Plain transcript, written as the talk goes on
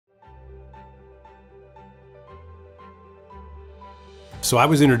So I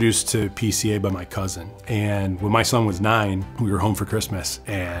was introduced to PCA by my cousin, and when my son was 9, we were home for Christmas,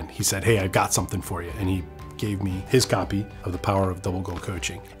 and he said, "Hey, I've got something for you," and he gave me his copy of The Power of Double Goal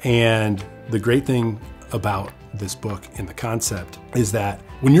Coaching. And the great thing about this book and the concept is that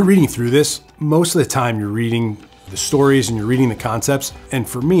when you're reading through this, most of the time you're reading the stories and you're reading the concepts. And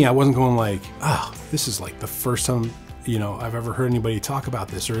for me, I wasn't going like, oh, this is like the first time I've ever heard anybody talk about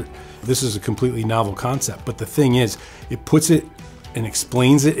this, or this is a completely novel concept. But the thing is, it puts it and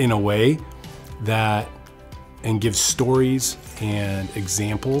explains it in a way that, and gives stories and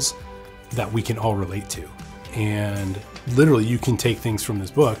examples that we can all relate to. And literally you can take things from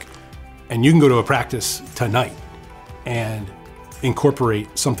this book and you can go to a practice tonight and incorporate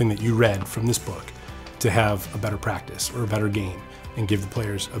something that you read from this book to have a better practice or a better game and give the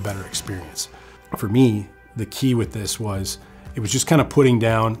players a better experience. For me, the key with this was, it was just kind of putting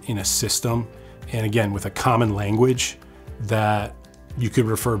down in a system, and again, with a common language that you could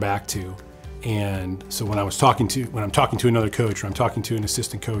refer back to. And so when I'm talking to another coach, or I'm talking to an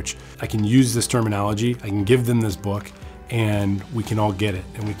assistant coach, I can use this terminology, I can give them this book, and we can all get it,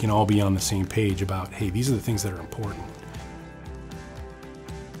 and we can all be on the same page about, hey, these are the things that are important.